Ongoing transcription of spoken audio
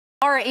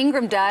Laura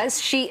Ingraham does.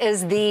 She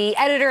is the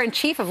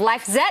editor-in-chief of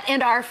Life Zet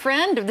and our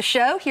friend of the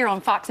show here on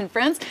Fox and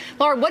Friends.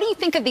 Laura, what do you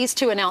think of these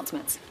two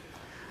announcements?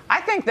 I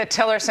think the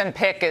Tillerson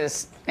pick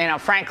is,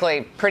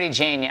 frankly, pretty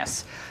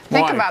genius.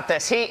 Think about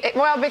this.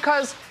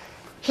 Because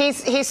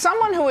he's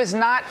someone who is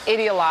not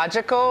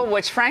ideological,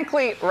 which,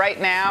 frankly, right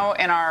now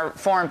in our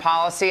foreign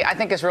policy, I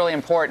think is really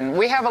important.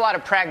 We have a lot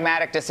of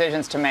pragmatic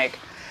decisions to make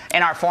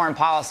in our foreign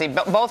policy,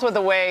 both with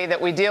the way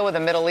that we deal with the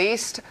Middle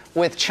East,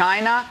 with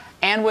China,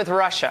 and with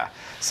Russia.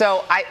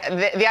 So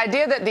the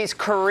idea that these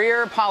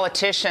career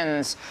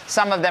politicians,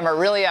 some of them are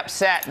really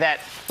upset that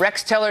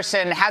Rex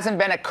Tillerson hasn't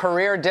been a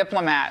career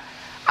diplomat.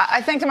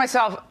 I think to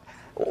myself,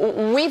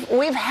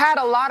 we've had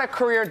a lot of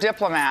career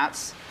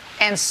diplomats,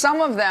 and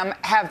some of them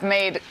have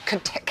made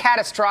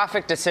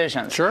catastrophic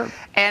decisions. Sure.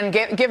 And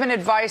given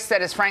advice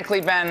that has frankly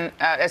been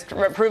has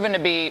proven to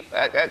be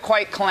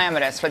quite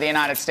calamitous for the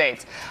United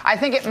States. I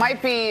think it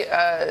might be,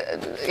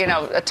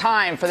 a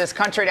time for this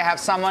country to have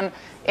someone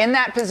in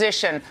that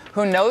position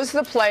who knows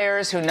the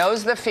players, who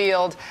knows the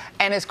field,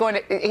 and is going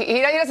to.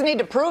 He doesn't need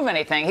to prove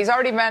anything. He's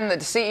already been the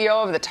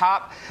CEO of the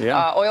top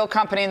oil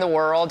company in the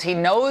world. He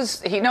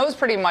knows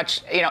pretty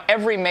much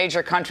every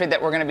major country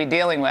that we're going to be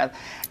dealing with.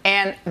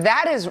 And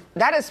that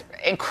is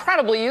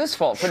incredibly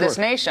useful for this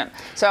nation.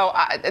 So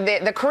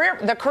the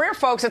career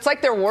folks, it's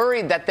like they're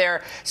worried that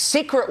their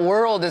secret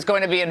world is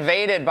going to be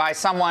invaded by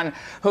someone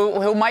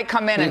who might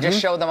come in and just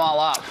show them all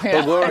up.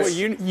 But Laura,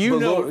 you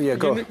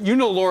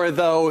know, Laura,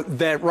 though,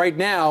 that right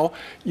now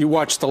you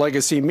watch the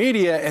legacy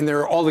media and there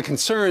are all the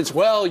concerns.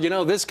 Well,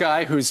 this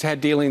guy who's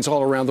had dealings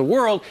all around the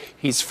world,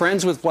 he's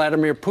friends with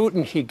Vladimir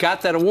Putin. He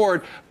got that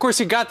award. Of course,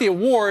 he got the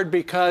award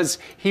because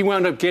he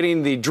wound up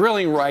getting the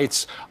drilling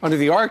rights under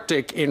the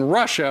Arctic in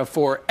Russia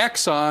for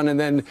Exxon, and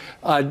then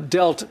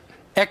dealt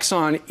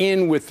Exxon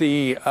in with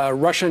the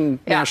Russian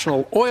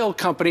National Oil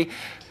Company.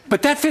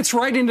 But that fits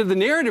right into the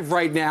narrative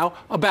right now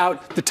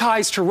about the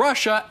ties to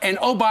Russia. And,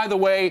 oh, by the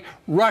way,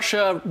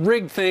 Russia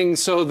rigged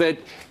things so that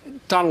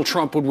Donald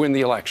Trump would win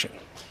the election.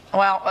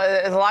 Well,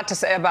 there's a lot to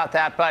say about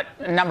that. But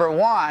number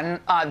one,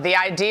 the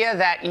idea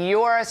that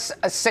you're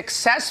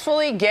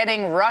successfully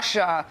getting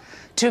Russia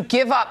to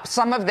give up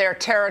some of their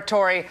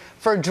territory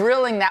for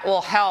drilling that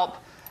will help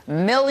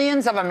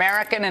millions of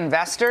American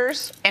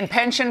investors and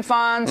pension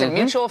funds and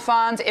mutual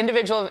funds,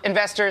 individual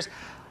investors,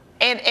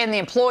 and the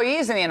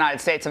employees in the United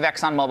States of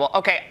ExxonMobil.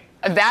 Okay,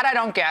 that I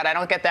don't get. I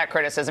don't get that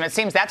criticism. It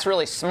seems that's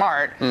really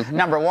smart,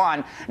 number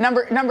one.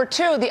 Number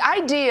two, the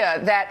idea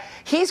that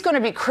he's going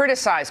to be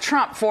criticized,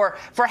 Trump, for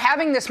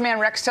having this man,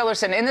 Rex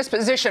Tillerson, in this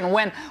position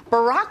when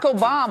Barack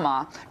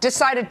Obama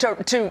decided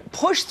to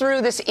push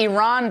through this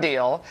Iran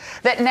deal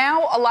that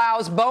now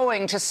allows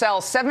Boeing to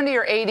sell 70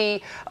 or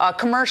 80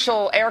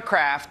 commercial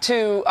aircraft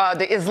to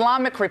the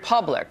Islamic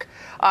Republic.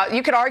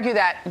 You could argue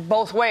that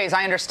both ways,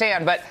 I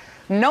understand, but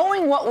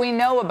knowing what we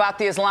know about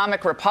the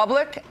Islamic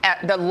Republic,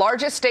 the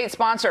largest state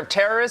sponsor of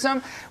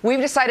terrorism,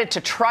 we've decided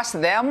to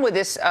trust them with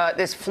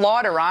this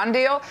flawed Iran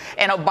deal.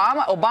 And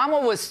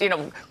Obama was,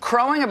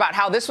 crowing about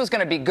how this was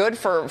going to be good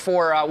for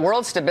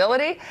world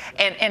stability.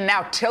 And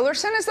now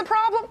Tillerson is the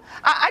problem.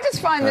 I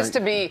just find this to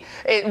be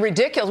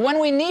ridiculous. When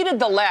we needed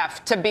the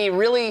left to be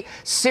really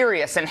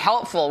serious and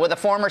helpful with the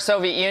former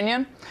Soviet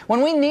Union,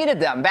 when we needed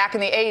them back in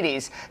the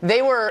 80s,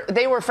 they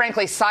were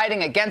frankly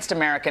siding against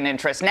American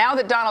interests. Now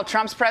that Donald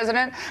Trump's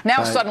president,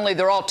 now suddenly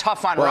they're all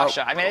tough on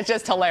Russia. I mean, it's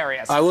just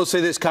hilarious. I will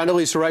say this.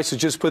 Condoleezza Rice has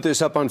just put this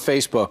up on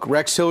Facebook.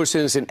 Rex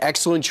Tillerson is an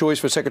excellent choice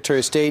for Secretary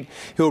of State.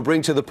 He will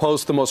bring to the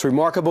post the most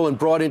remarkable and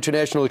broad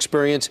international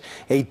experience,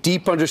 a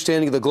deep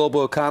understanding of the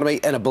global economy,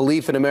 and a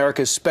belief in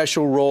America's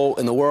special role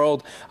in the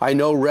world. I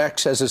know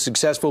Rex as a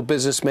successful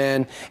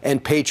businessman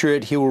and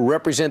patriot. He will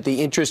represent the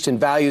interests and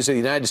values of the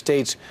United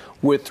States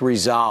with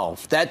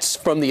resolve. That's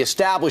from the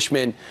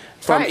establishment,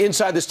 from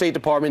inside the State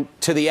Department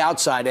to the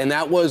outside. And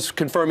that was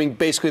confirming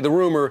basically the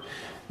rumor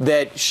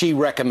that she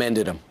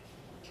recommended him.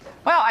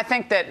 Well, I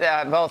think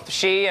that both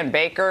she and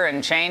Baker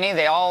and Cheney,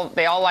 they all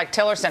like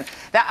Tillerson.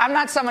 I'm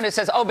not someone who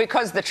says, oh,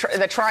 because the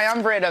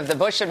triumvirate of the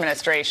Bush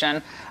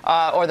administration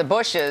or the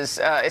Bushes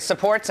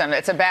supports him,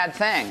 it's a bad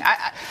thing.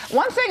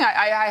 One thing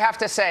I have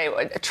to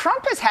say,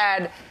 Trump has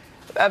had,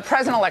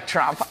 President-elect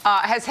Trump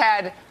has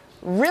had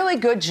really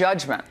good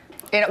judgment.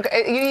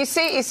 You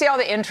see all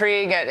the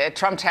intrigue at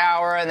Trump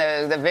Tower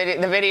and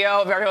the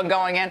video of everyone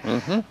going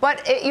in.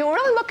 But you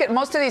really look at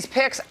most of these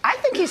picks, I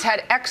think he's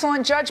had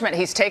excellent judgment.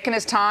 He's taken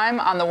his time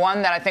on the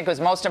one that I think was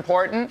most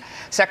important,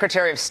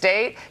 Secretary of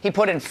State. He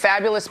put in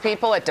fabulous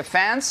people at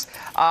Defense.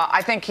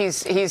 I think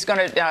he's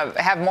going to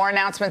have more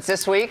announcements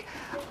this week.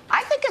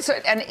 I think it's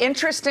an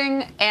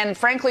interesting and,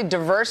 frankly,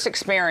 diverse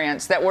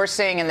experience that we're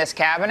seeing in this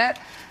cabinet.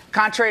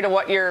 Contrary to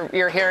what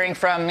you're hearing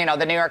from,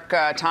 the New York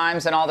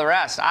Times and all the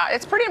rest.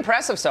 It's pretty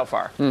impressive so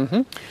far.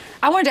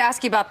 I wanted to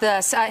ask you about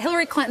this.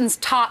 Hillary Clinton's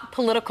top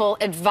political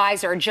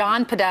advisor,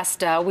 John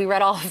Podesta, we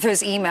read all of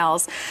those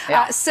emails,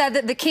 said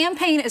that the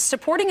campaign is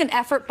supporting an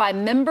effort by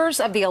members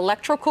of the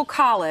Electoral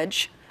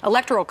College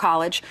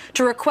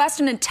to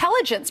request an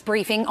intelligence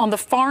briefing on the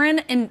foreign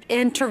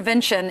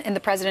intervention in the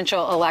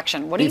presidential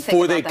election. What do you think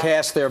about that? Before they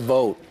cast their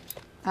vote.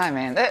 I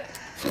mean,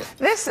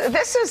 this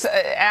is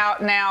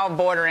out now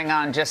bordering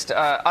on just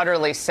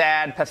utterly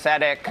sad,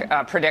 pathetic,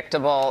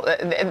 predictable.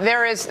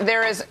 There is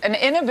an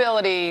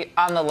inability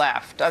on the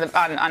left,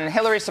 on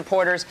Hillary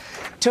supporters,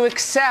 to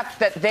accept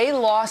that they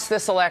lost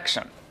this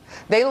election.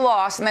 They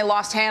lost, and they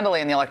lost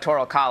handily in the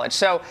Electoral College.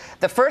 So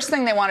the first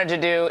thing they wanted to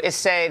do is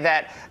say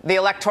that the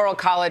Electoral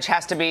College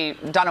has to be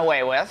done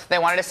away with. They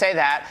wanted to say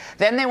that.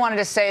 Then they wanted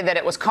to say that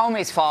it was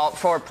Comey's fault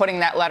for putting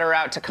that letter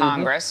out to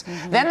Congress.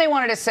 Then they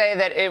wanted to say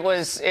that it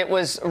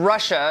was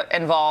Russia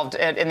involved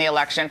in the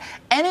election.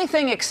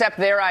 Anything except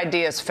their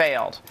ideas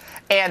failed.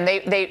 And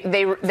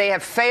they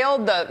have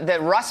failed the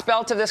Rust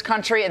Belt of this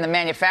country and the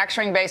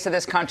manufacturing base of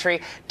this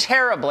country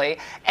terribly.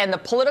 And the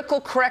political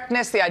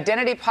correctness, the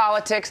identity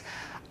politics,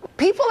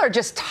 people are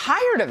just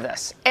tired of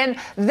this, and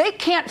they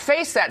can't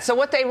face that. So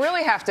what they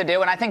really have to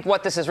do, and I think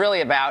what this is really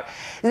about,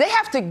 they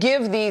have to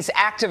give these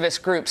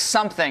activist groups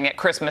something at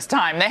Christmas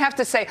time. They have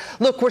to say,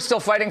 look, we're still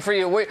fighting for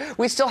you.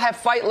 We still have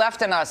fight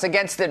left in us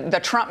against the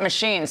Trump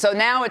machine. So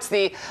now it's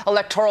the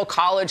Electoral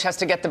College has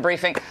to get the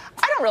briefing.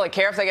 I don't really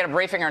care if they get a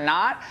briefing or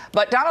not,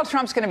 but Donald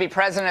Trump's going to be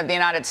president of the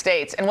United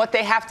States, and what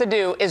they have to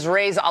do is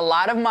raise a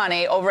lot of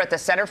money over at the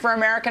Center for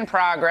American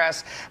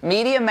Progress,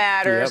 Media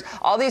Matters,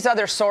 all these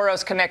other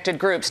Soros-connected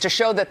groups to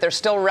show that they're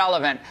still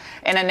relevant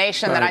in a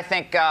nation that I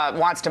think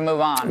wants to move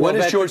on. When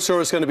is George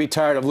Soros going to be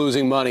tired of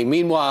losing money?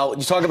 Meanwhile,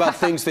 you talk about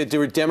things that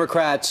the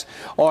Democrats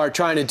are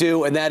trying to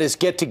do, and that is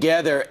get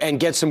together and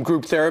get some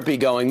group therapy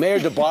going. Mayor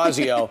de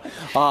Blasio,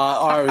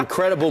 our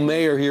incredible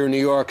mayor here in New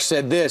York,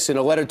 said this in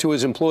a letter to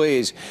his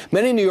employees.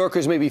 Many New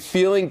Yorkers may be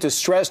feeling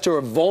distressed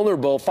or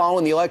vulnerable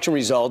following the election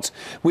results.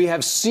 We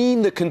have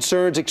seen the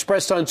concerns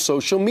expressed on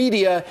social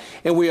media,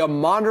 and we are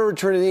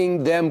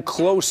monitoring them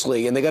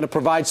closely, and they're going to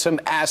provide some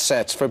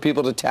assets for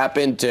people to tap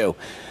into.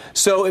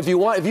 So if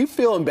you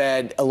feeling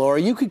bad, Laura,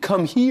 you could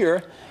come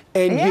here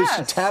and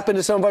just tap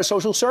into some of our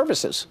social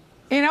services.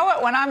 You know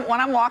what? When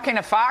I'm walking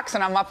to Fox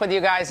and I'm up with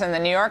you guys in the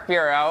New York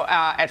bureau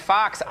at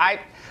Fox,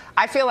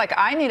 I feel like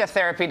I need a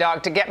therapy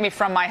dog to get me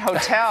from my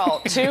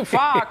hotel to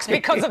Fox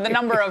because of the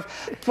number of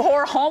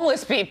poor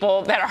homeless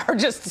people that are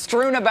just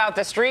strewn about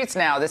the streets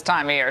now this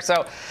time of year.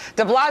 So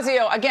de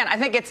Blasio, again, I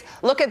think it's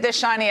look at this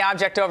shiny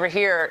object over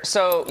here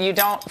so you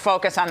don't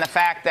focus on the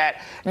fact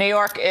that New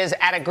York is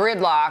at a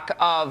gridlock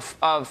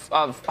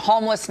of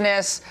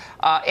homelessness,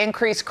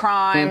 increased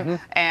crime,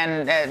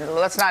 and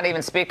let's not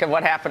even speak of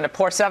what happened to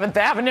poor 7th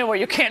Avenue where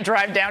you can't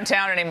drive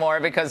downtown anymore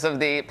because of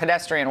the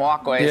pedestrian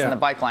walkways and the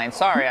bike lanes.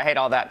 Sorry, I hate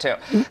all that too.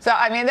 So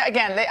I mean,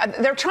 again,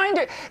 they're trying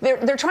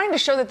to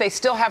show that they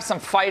still have some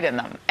fight in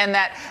them,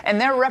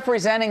 and they're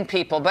representing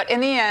people. But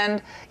in the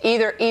end,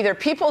 either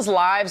people's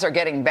lives are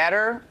getting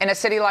better in a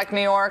city like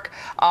New York,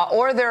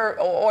 or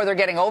they're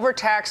getting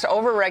overtaxed,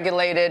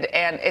 overregulated,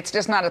 and it's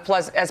just not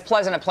as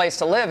pleasant a place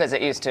to live as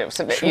it used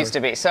to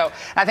be. So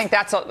I think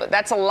that's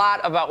a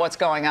lot about what's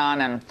going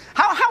on. And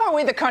how are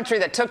we the country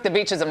that took the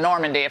beaches of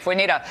Normandy if we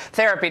need a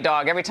therapy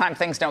dog every time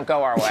things don't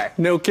go our way?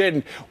 No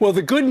kidding. Well,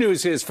 the good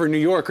news is for New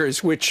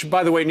Yorkers, which,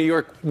 by the way, New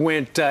York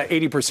went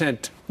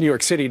 80%, New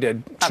York City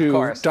did,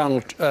 to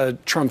Donald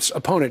Trump's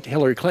opponent,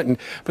 Hillary Clinton.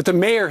 But the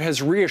mayor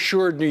has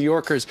reassured New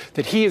Yorkers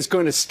that he is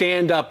going to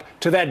stand up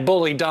to that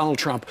bully, Donald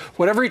Trump.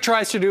 Whatever he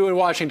tries to do in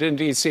Washington,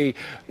 D.C.,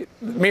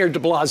 Mayor de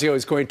Blasio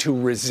is going to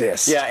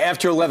resist. Yeah,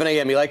 after 11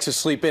 a.m., he likes to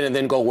sleep in and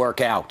then go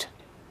work out.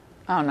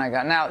 Oh, my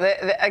God. Now,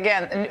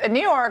 again,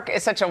 New York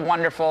is such a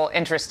wonderful,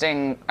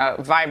 interesting,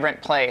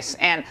 vibrant place.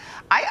 And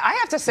I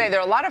have to say, there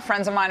are a lot of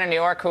friends of mine in New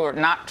York who are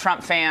not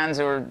Trump fans,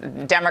 who are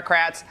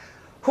Democrats,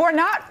 who are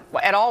not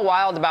at all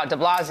wild about de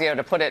Blasio,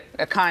 to put it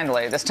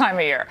kindly, this time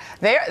of year.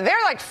 They're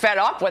like fed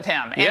up with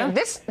him. And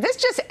this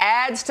just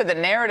adds to the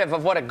narrative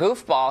of what a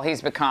goofball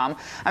he's become.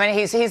 I mean,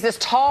 he's this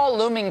tall,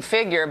 looming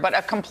figure, but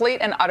a complete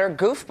and utter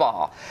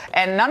goofball.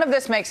 And none of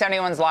this makes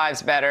anyone's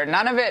lives better.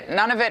 None of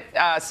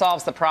it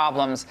solves the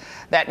problems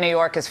that New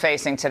York is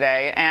facing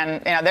today.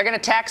 And they're going to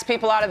tax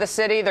people out of the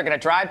city. They're going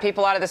to drive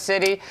people out of the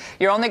city.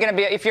 You're only going to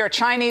be, if you're a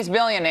Chinese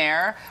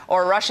billionaire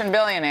or a Russian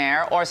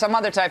billionaire or some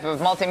other type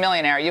of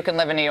multimillionaire, you can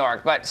live in New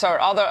York. But so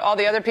all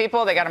the other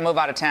people, they got to move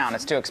out of town.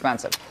 It's too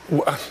expensive.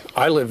 Well,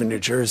 I live in New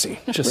Jersey.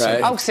 Just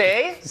right. Oh,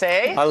 see?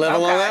 I live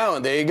on Long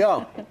Island. There you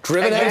go.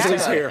 Driven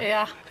Ainsley's here.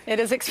 Yeah, it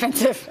is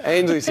expensive.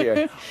 Ainsley's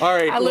here. All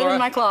right, I live Laura, in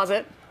my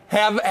closet.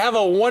 Have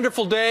a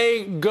wonderful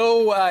day.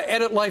 Go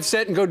edit Life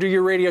Set and go do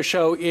your radio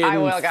show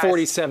in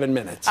 47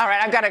 minutes. All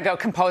right, I've got to go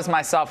compose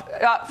myself.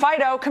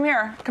 Fido, come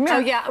here. Oh,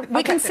 yeah.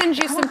 We can send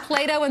you some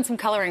Play-Doh and some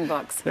coloring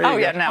books. Oh,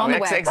 yeah, no,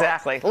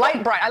 exactly.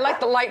 Light Bright. I like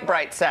the Light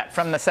Bright set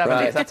from the 70s.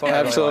 Right. That's what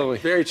Absolutely. I really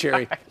like. Very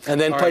cheery.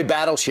 And then play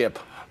Battleship.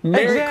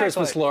 Merry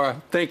Christmas,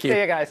 Laura. Thank you.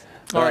 See you guys.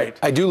 All right.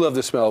 I do love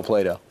the smell of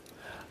Play-Doh.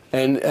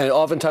 And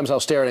oftentimes I'll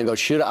stare at it and go,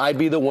 should I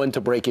be the one to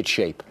break its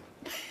shape?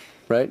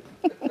 Right?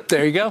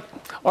 There you go.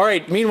 All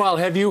right. Meanwhile,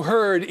 have you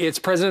heard it's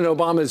President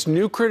Obama's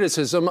new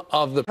criticism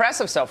of the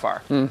impressive so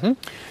far?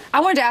 I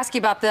wanted to ask you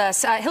about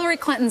this. Hillary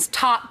Clinton's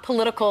top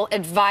political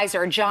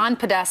advisor, John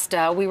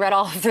Podesta, we read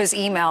all of those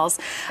emails,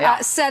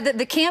 said that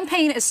the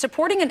campaign is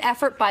supporting an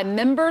effort by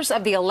members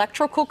of the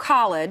Electoral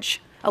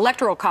College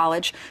Electoral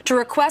College to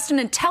request an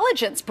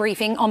intelligence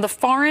briefing on the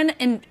foreign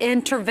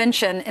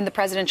intervention in the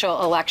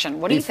presidential election.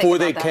 What do you think about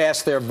that? Before they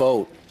cast their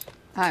vote.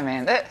 I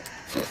mean,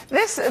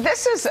 this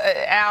is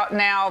out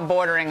now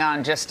bordering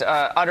on just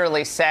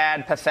utterly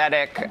sad,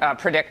 pathetic,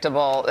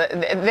 predictable.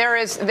 There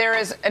is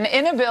an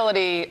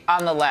inability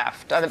on the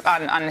left,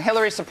 on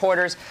Hillary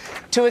supporters,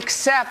 to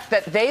accept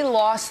that they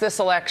lost this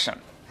election.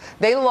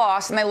 They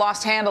lost, and they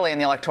lost handily in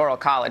the Electoral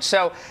College.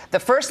 So the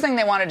first thing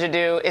they wanted to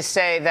do is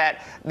say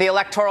that the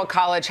Electoral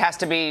College has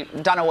to be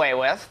done away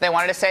with. They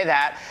wanted to say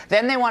that.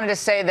 Then they wanted to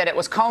say that it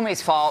was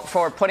Comey's fault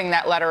for putting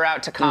that letter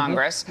out to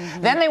Congress.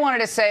 Then they wanted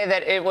to say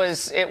that it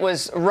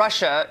was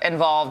Russia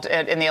involved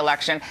in the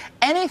election.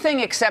 Anything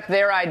except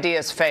their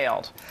ideas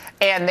failed.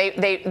 And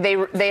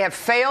they have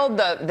failed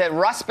the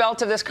Rust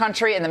Belt of this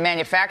country and the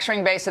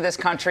manufacturing base of this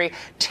country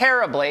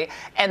terribly.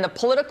 And the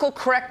political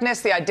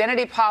correctness, the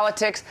identity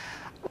politics,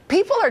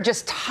 people are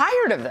just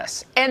tired of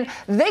this, and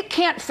they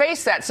can't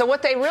face that. So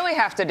what they really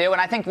have to do,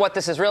 and I think what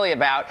this is really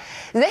about,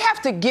 they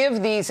have to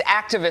give these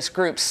activist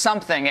groups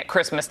something at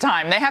Christmas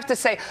time. They have to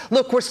say,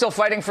 look, we're still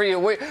fighting for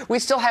you. We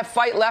still have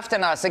fight left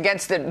in us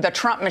against the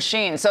Trump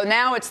machine. So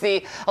now it's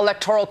the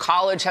Electoral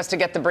College has to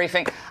get the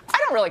briefing. I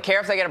don't really care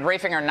if they get a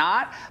briefing or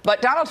not,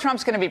 but Donald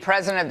Trump's going to be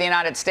president of the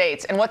United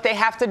States, and what they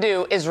have to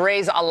do is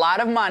raise a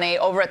lot of money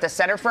over at the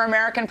Center for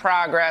American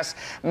Progress,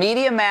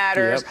 Media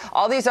Matters,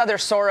 all these other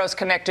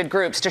Soros-connected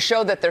groups to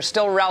show that they're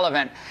still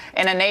relevant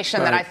in a nation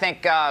that I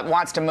think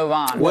wants to move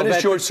on. When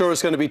is George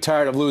Soros going to be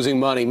tired of losing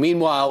money?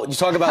 Meanwhile, you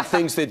talk about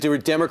things that the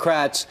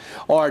Democrats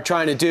are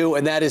trying to do,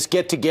 and that is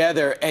get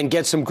together and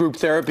get some group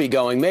therapy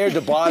going. Mayor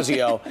de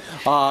Blasio,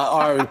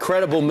 our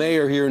incredible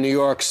mayor here in New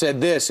York, said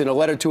this in a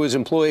letter to his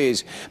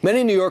employees.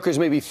 Many New Yorkers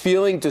may be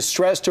feeling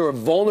distressed or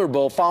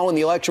vulnerable following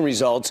the election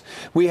results.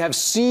 We have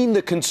seen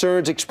the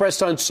concerns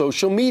expressed on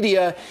social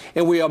media,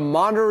 and we are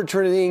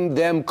monitoring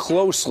them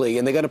closely,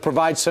 and they're going to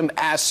provide some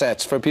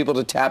assets for people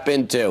to tap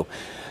into.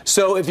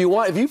 So if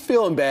you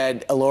feeling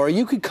bad, Laura,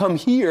 you could come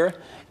here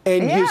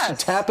and just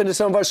tap into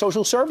some of our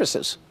social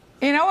services.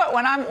 You know what?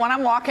 When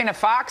I'm walking to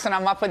Fox and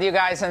I'm up with you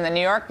guys in the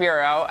New York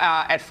bureau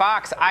at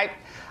Fox,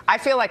 I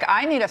feel like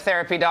I need a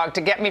therapy dog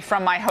to get me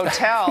from my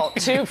hotel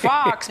to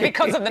Fox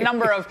because of the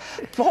number of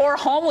poor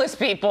homeless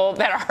people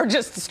that are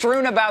just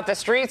strewn about the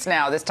streets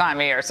now this time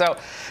of year. So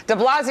de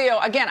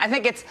Blasio, again, I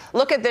think it's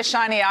look at this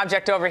shiny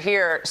object over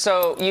here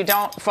so you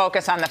don't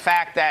focus on the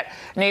fact that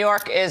New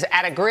York is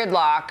at a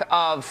gridlock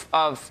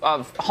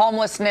of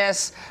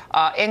homelessness,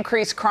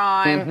 increased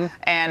crime,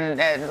 and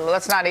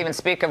let's not even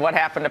speak of what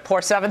happened to poor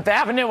 7th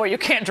Avenue where you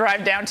can't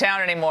drive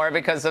downtown anymore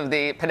because of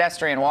the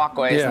pedestrian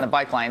walkways and the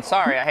bike lanes.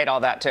 Sorry, I hate all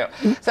that too.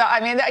 So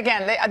I mean,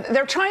 again,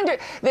 they're trying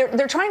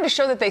to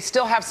show that they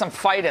still have some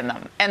fight in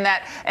them,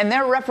 and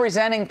they're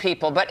representing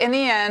people. But in the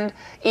end,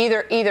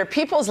 either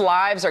people's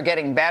lives are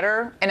getting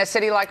better in a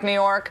city like New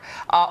York,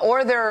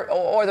 or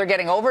they're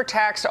getting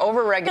overtaxed,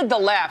 overregulated. The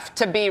left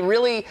to be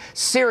really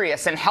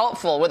serious and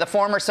helpful with the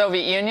former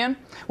Soviet Union.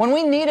 When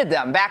we needed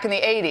them back in the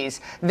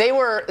 80s, they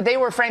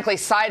were frankly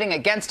siding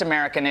against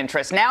American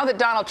interests. Now that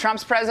Donald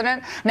Trump's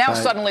president,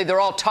 suddenly they're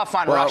all tough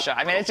on Russia.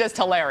 I mean, it's just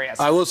hilarious.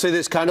 I will say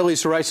this.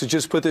 Condoleezza Rice has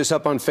just put this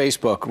up on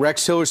Facebook.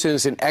 Rex Tillerson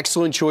is an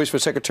excellent choice for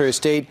Secretary of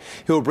State.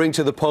 He will bring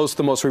to the post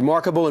the most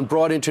remarkable and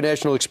broad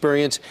international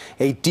experience,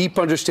 a deep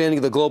understanding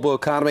of the global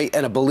economy,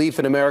 and a belief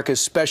in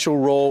America's special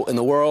role in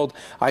the world.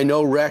 I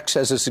know Rex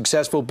as a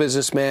successful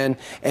businessman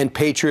and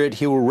patriot.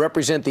 He will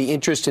represent the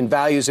interests and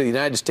values of the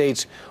United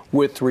States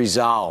with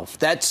resolve.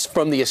 That's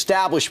from the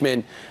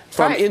establishment,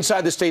 from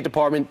inside the State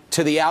Department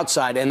to the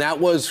outside, and that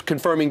was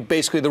confirming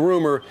basically the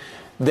rumor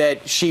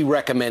that she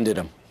recommended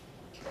him.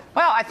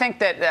 Well, I think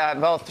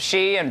that both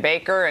she and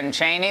Baker and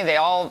Cheney, they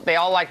all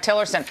like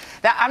Tillerson.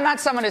 I'm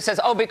not someone who says,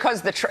 oh,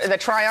 because the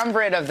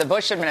triumvirate of the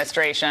Bush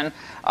administration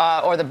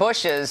or the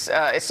Bushes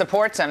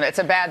supports him, it's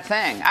a bad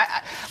thing.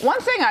 One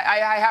thing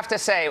I have to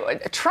say,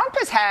 Trump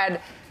has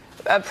had,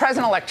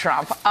 President-elect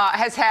Trump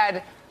has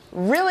had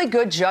really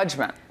good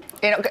judgment.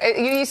 You know,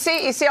 you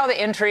see all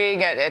the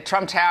intrigue at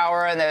Trump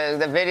Tower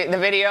and the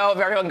video of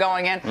everyone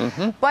going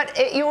in. But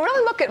you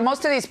really look at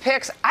most of these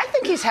picks, I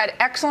think he's had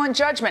excellent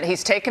judgment.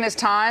 He's taken his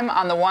time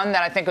on the one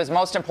that I think was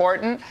most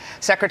important,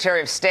 Secretary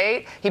of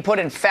State. He put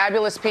in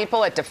fabulous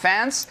people at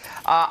Defense.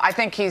 I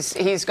think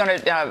he's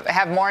going to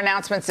have more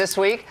announcements this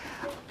week.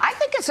 I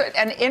think it's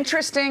an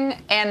interesting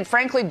and,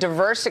 frankly,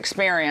 diverse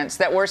experience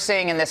that we're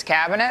seeing in this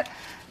cabinet.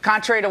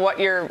 Contrary to what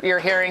you're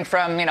hearing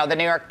from, the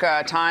New York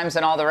Times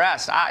and all the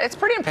rest. It's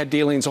pretty. Had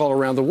dealings all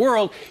around the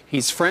world.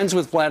 He's friends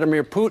with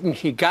Vladimir Putin.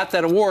 He got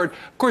that award.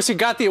 Of course, he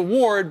got the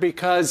award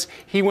because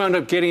he wound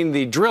up getting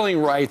the drilling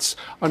rights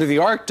under the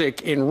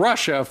Arctic in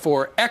Russia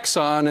for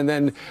Exxon, and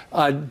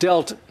then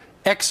dealt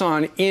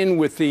Exxon in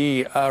with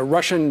the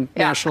Russian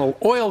National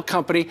Oil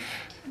Company.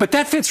 But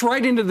that fits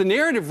right into the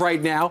narrative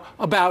right now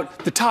about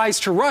the ties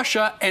to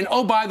Russia. And,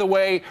 oh, by the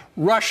way,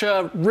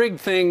 Russia rigged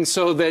things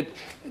so that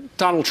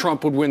Donald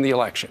Trump would win the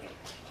election.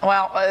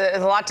 Well,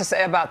 there's a lot to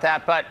say about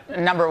that. But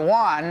number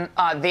one,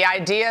 the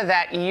idea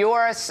that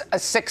you're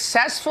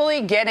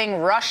successfully getting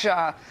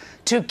Russia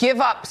to give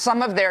up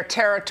some of their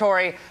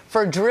territory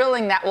for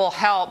drilling that will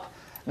help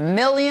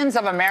millions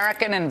of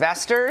American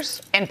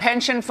investors and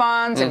pension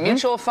funds and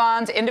mutual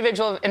funds,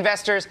 individual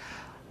investors,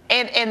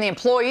 and the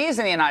employees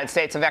in the United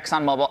States of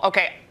ExxonMobil.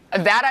 Okay,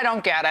 that I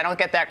don't get. I don't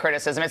get that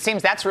criticism. It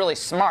seems that's really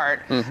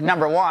smart,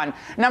 number one.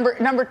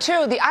 Number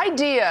two, the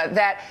idea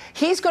that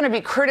he's going to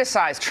be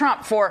criticized,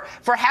 Trump, for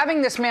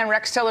having this man,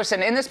 Rex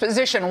Tillerson, in this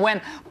position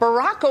when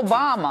Barack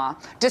Obama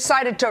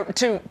decided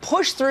to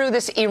push through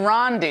this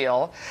Iran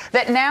deal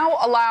that now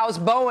allows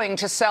Boeing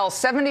to sell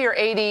 70 or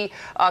 80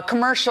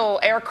 commercial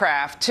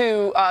aircraft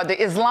to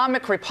the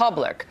Islamic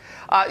Republic.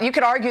 You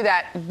could argue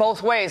that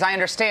both ways, I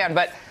understand,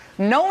 but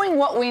knowing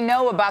what we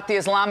know about the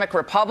Islamic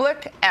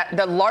Republic,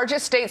 the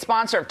largest state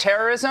sponsor of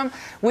terrorism,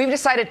 we've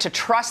decided to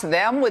trust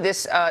them with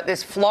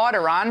this flawed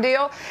Iran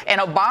deal. And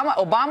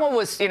Obama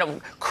was,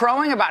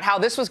 crowing about how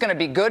this was going to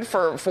be good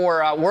for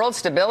world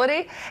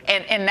stability,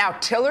 and now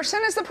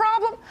Tillerson is the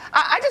problem.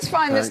 I just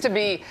find this to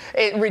be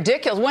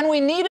ridiculous. When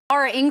we need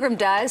Laura Ingraham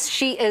does.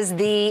 She is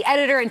the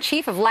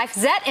editor-in-chief of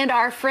LifeZet and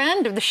our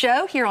friend of the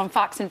show here on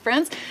Fox and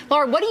Friends.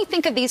 Laura, what do you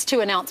think of these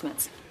two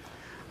announcements?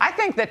 I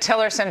think the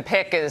Tillerson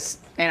pick is,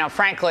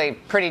 frankly,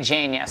 pretty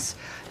genius.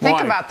 Think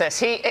Why? about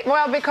this.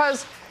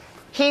 Because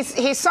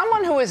he's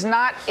someone who is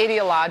not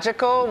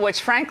ideological,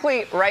 which,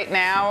 frankly, right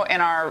now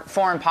in our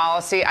foreign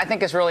policy, I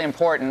think is really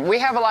important. We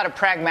have a lot of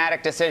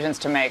pragmatic decisions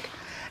to make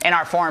in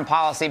our foreign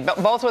policy,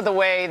 both with the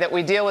way that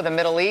we deal with the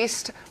Middle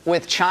East,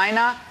 with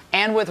China,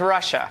 and with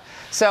Russia.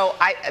 So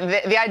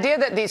the idea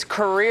that these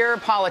career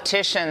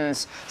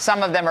politicians,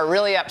 some of them are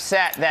really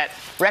upset that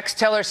Rex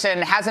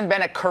Tillerson hasn't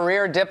been a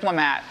career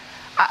diplomat.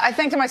 I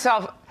think to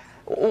myself,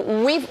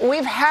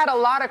 we've had a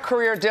lot of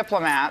career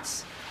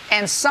diplomats,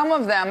 and some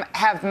of them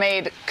have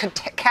made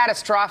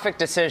catastrophic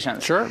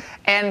decisions. Sure.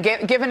 And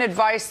given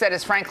advice that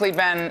has frankly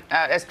been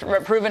has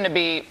proven to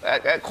be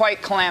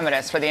quite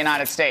calamitous for the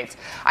United States.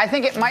 I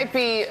think it might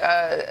be,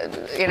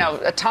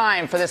 a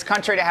time for this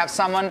country to have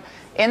someone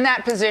in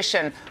that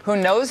position who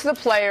knows the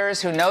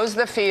players, who knows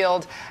the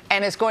field,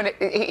 and is going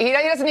to. He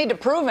doesn't need to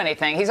prove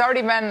anything. He's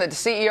already been the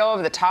CEO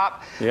of the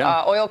top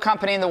oil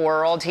company in the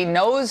world. He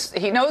knows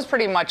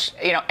pretty much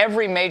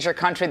every major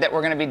country that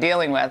we're going to be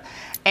dealing with.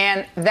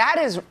 And that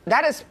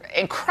is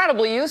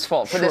incredibly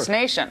useful for this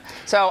nation.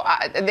 So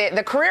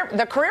the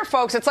career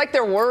folks, it's like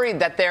they're worried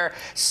that their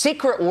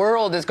secret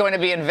world is going to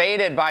be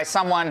invaded by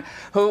someone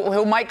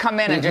who might come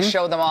in and just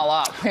show them all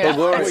up.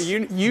 Laura,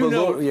 you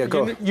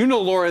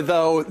know, Laura,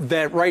 though,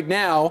 that right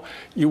now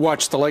you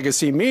watch the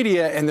legacy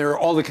media and there are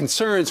all the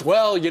concerns.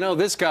 Well,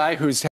 this guy who's